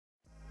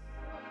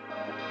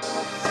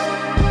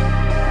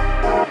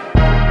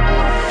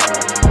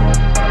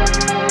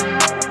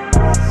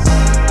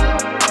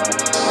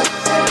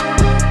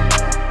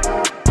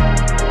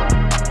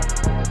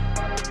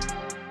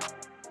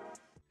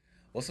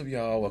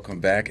y'all? Welcome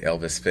back,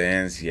 Elvis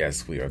fans.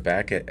 Yes, we are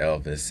back at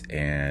Elvis,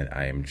 and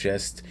I am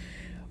just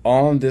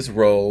on this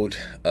road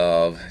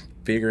of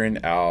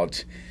figuring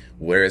out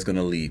where it's going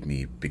to lead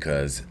me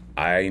because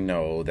I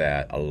know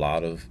that a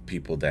lot of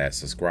people that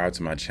subscribe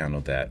to my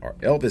channel that are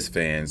Elvis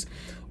fans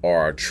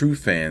are true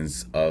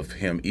fans of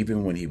him.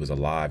 Even when he was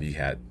alive, you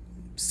had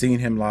seen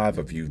him live,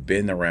 if you've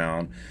been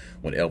around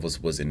when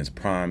Elvis was in his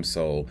prime.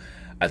 So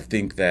I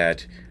think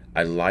that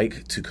I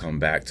like to come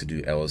back to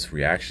do Elvis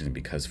reactions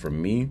because for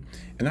me,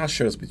 and I'll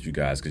share this with you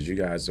guys because you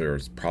guys are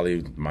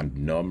probably my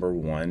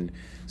 #1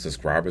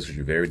 subscribers because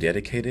you're very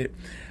dedicated.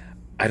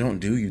 I don't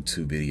do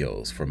YouTube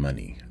videos for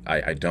money.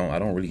 I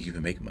don't really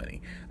even make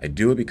money. I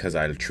do it because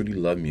I truly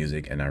love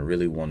music and I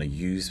really want to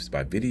use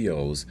my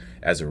videos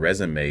as a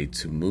resume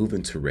to move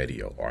into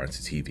radio or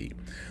into TV.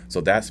 So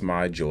that's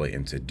my joy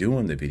into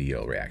doing the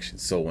video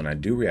reactions. So when I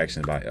do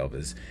reactions about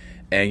Elvis,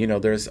 and you know,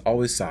 there's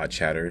always side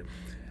chatter,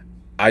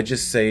 I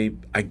just say,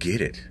 I get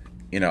it.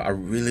 You know, I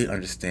really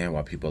understand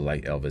why people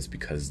like Elvis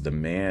because the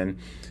man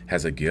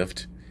has a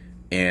gift,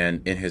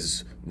 and in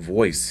his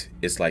voice,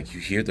 it's like you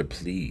hear the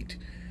plead,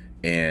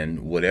 and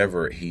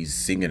whatever he's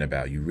singing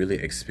about, you really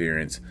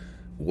experience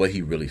what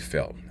he really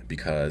felt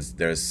because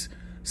there's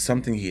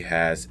something he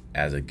has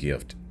as a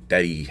gift,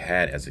 that he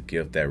had as a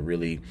gift that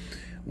really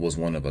was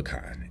one of a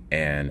kind.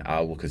 And I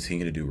will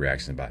continue to do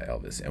reactions about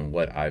Elvis. And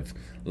what I've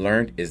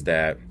learned is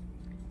that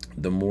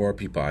the more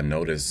people I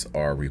notice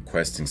are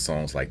requesting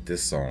songs like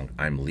this song,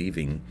 I'm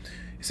Leaving.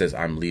 It says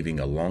I'm Leaving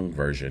a long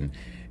version.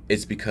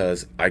 It's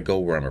because I go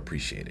where I'm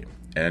appreciated.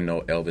 And I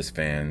know Elvis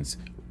fans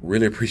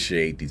really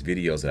appreciate these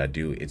videos that I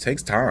do. It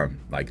takes time.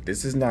 Like,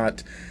 this is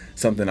not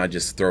something I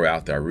just throw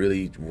out there. I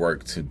really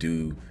work to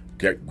do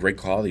great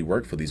quality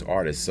work for these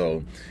artists.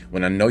 So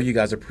when I know you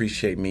guys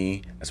appreciate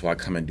me, that's why I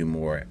come and do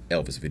more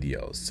Elvis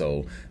videos.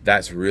 So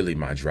that's really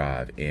my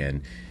drive.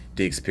 And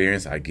the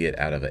experience I get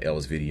out of an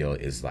Elvis video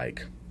is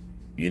like,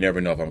 you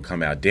never know if I'm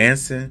coming out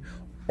dancing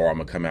or I'm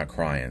gonna come out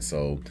crying.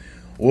 So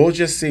we'll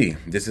just see.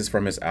 This is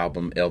from his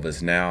album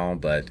Elvis Now,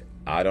 but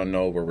I don't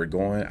know where we're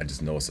going. I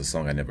just know it's a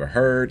song I never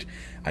heard.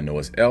 I know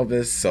it's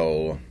Elvis,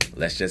 so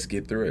let's just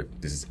get through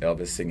it. This is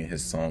Elvis singing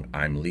his song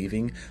I'm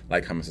Leaving.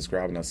 Like, comment,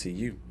 subscribe, and I'll see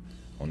you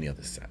on the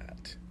other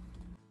side.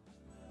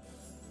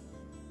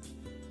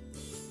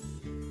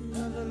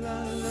 La, la,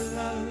 la, la,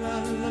 la,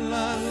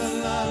 la, la,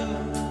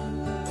 la.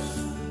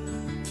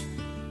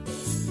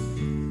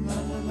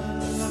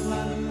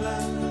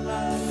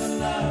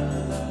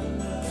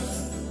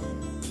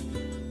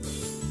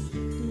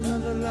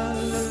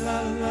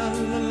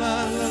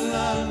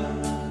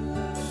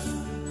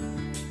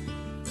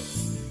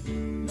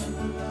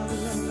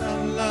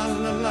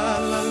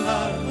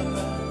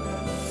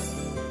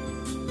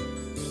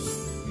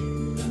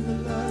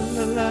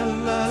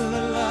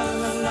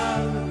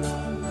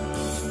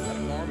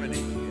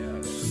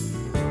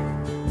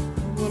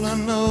 Well, I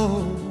know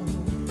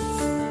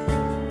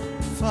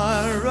if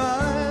I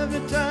arrive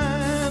in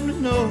time to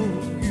know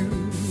you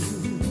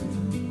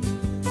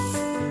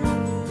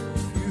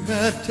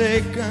had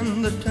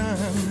taken the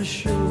time to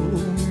show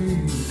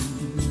me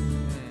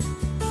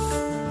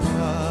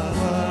I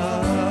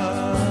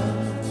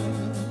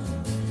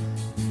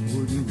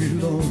wouldn't be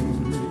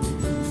lonely.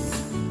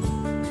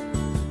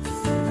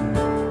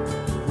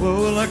 Where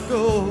will I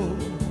go?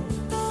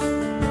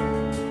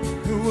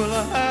 Who will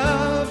I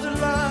have to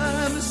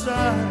lie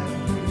beside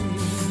me?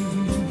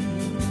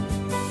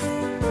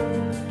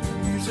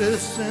 Ease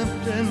this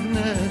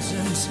emptiness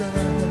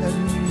inside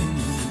me.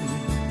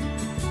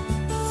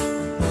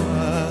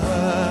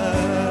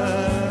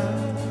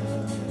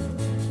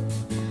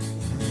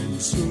 I'm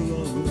so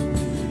lonely.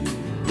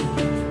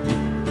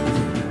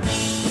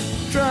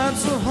 Tried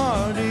so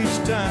hard each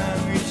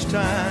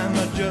time I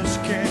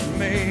just can't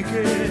make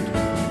it.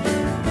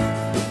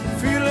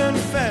 Feeling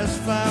fast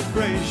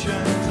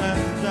vibrations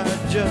and I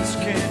just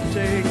can't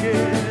take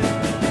it.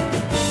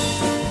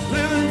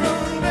 Living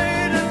from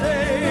day to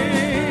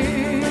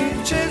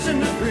day, chasing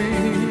the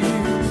dream.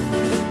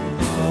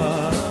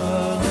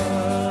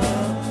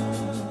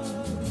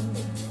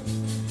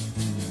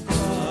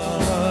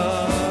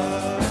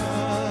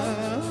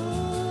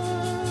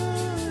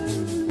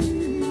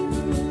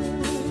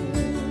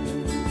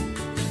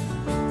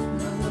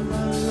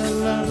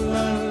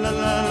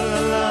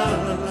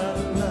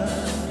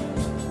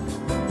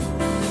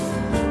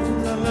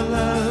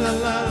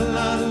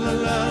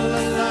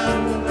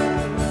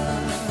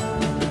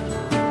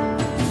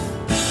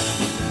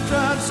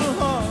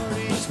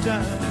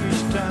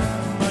 Each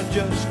time I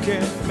just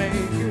can't make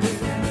it.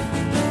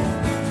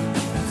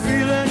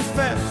 Feeling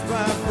fast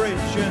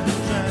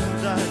vibrations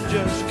and I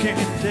just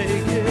can't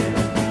take it.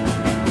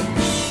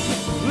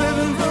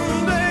 Living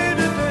from day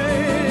to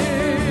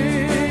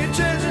day,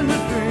 chasing the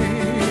dream.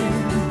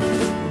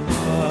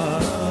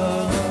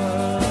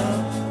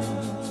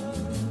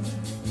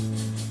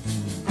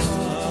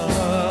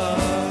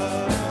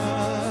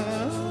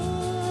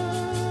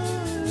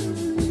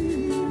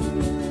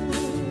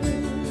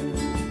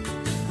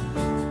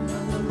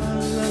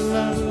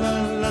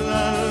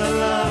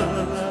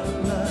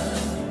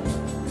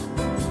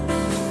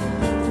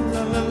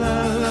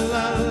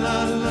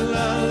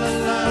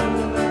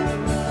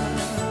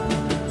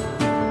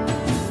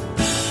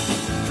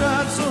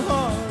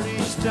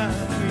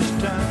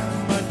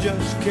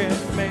 just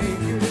can't make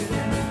it.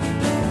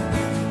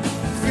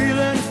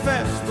 Feeling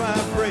fast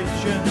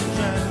vibrations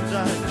and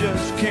I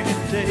just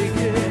can't take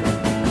it.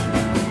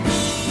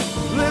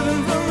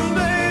 Living from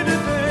day to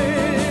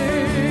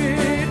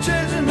day,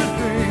 chasing the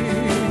dream.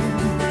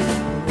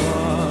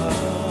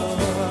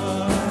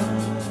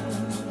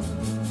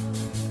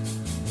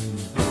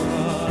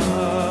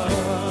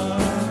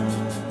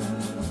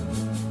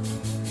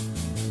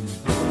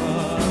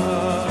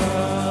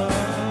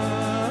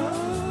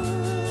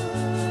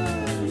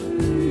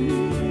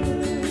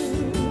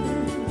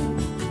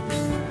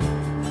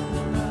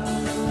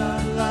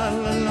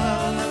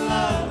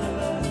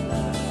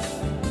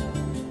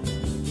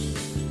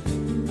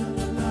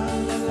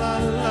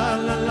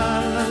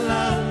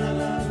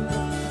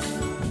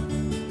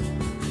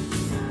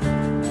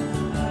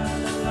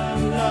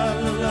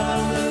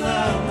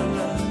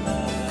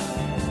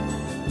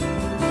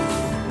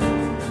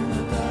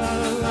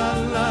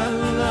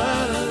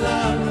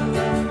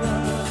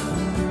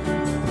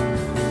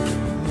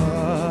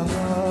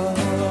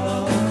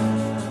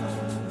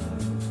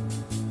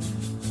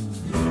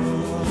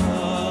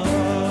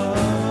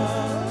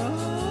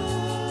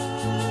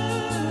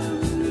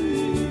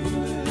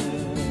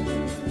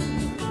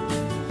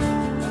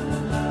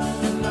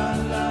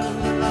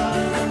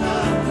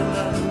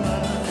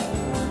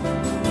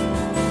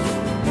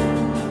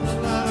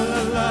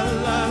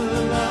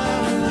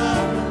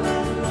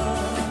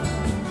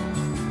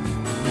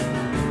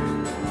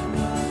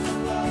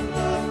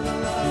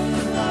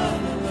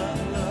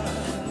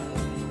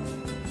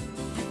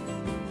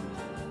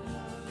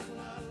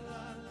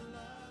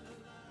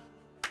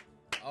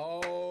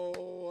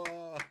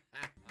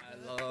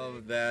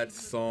 That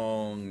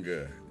song.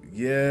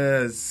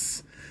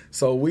 Yes.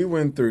 So we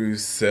went through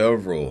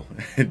several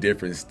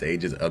different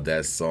stages of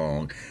that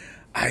song.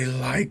 I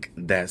like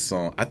that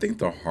song. I think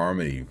the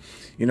harmony,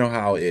 you know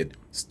how it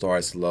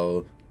starts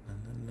low,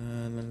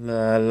 la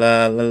la la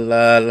la la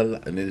la, la,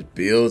 and it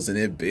builds and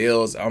it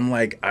builds. I'm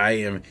like, I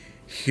am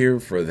here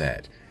for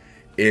that.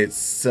 It's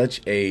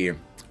such a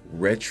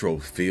retro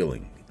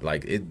feeling.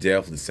 Like, it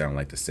definitely sounds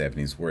like the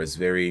 70s, where it's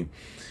very,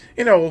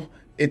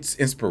 it's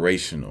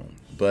inspirational,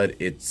 but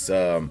it's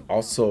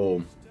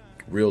also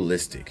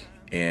realistic,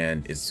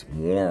 and it's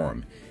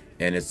warm,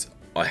 and it's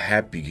a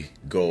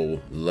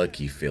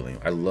happy-go-lucky feeling.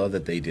 I love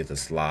that they did the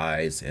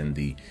slides and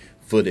the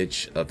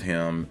footage of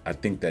him. I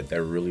think that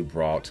really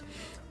brought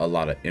a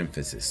lot of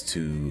emphasis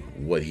to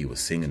what he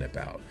was singing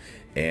about.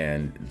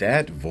 And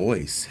that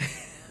voice,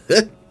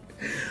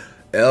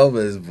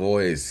 Elvis'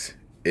 voice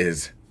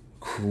is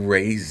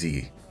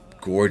crazy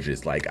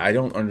gorgeous. Like, I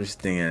don't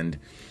understand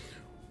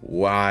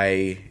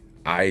why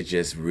I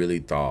just really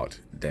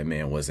thought that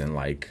man wasn't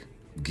like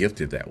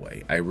gifted that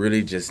way. I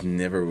really just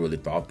never really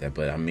thought that.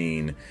 But I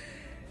mean,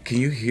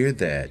 can you hear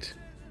that?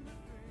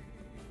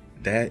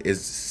 That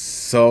is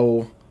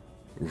so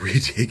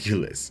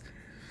ridiculous.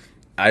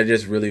 I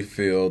just really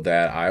feel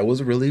that I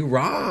was really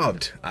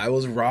robbed. I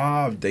was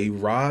robbed. They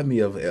robbed me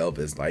of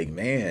Elvis. Like,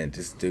 man,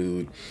 this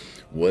dude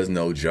was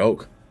no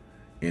joke.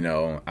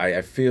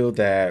 I feel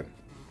that,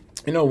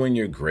 when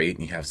you're great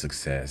and you have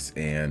success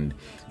and,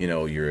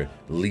 you're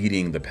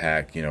leading the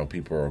pack,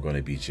 people are going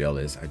to be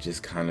jealous. I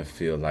just kind of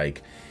feel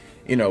like,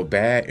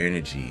 bad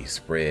energy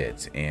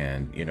spreads.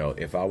 And,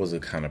 if I was the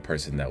kind of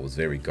person that was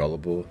very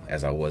gullible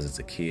as I was as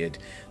a kid,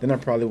 then I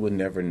probably would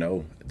never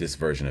know this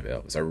version of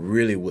Elvis. I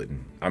really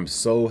wouldn't. I'm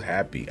so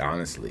happy,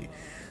 honestly,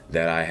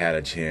 that I had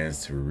a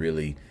chance to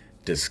really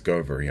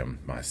discover him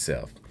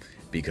myself.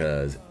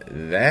 Because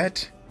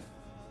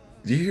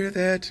do you hear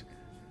that?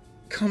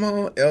 Come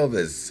on,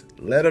 Elvis,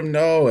 let him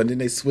know. And then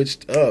they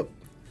switched up.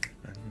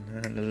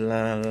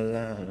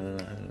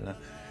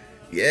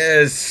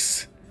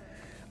 Yes.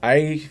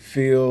 I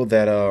feel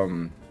that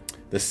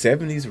the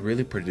 70s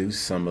really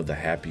produced some of the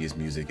happiest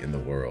music in the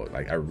world.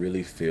 Like, I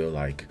really feel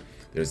like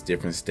there's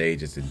different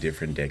stages in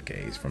different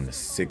decades, from the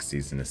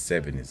 60s and the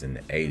 70s and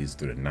the 80s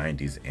through the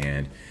 90s.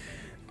 And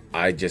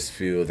I just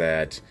feel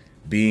that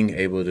being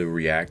able to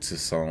react to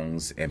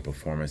songs and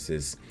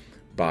performances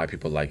by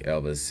people like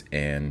Elvis,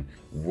 and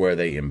where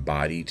they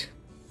embodied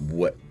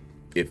what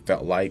it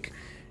felt like,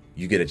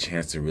 you get a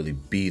chance to really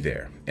be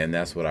there. And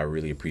that's what I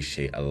really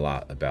appreciate a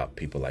lot about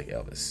people like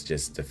Elvis.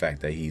 Just the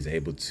fact that he's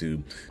able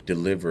to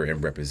deliver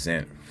and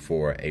represent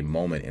for a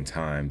moment in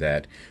time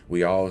that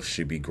we all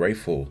should be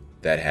grateful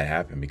that had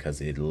happened, because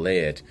it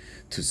led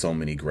to so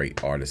many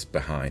great artists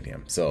behind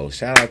him. So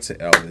shout out to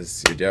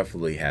Elvis. He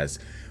definitely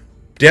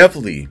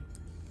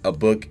a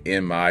book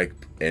in my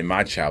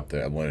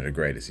chapter of one of the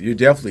greatest. You're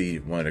definitely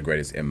one of the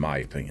greatest in my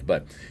opinion.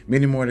 But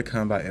many more to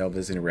come by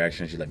Elvis. Any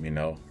reactions, you let me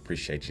know.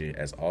 Appreciate you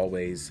as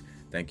always.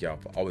 Thank y'all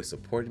for always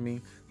supporting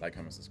me. Like,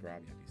 comment,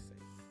 subscribe. Y'all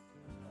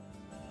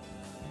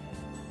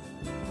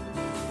be safe.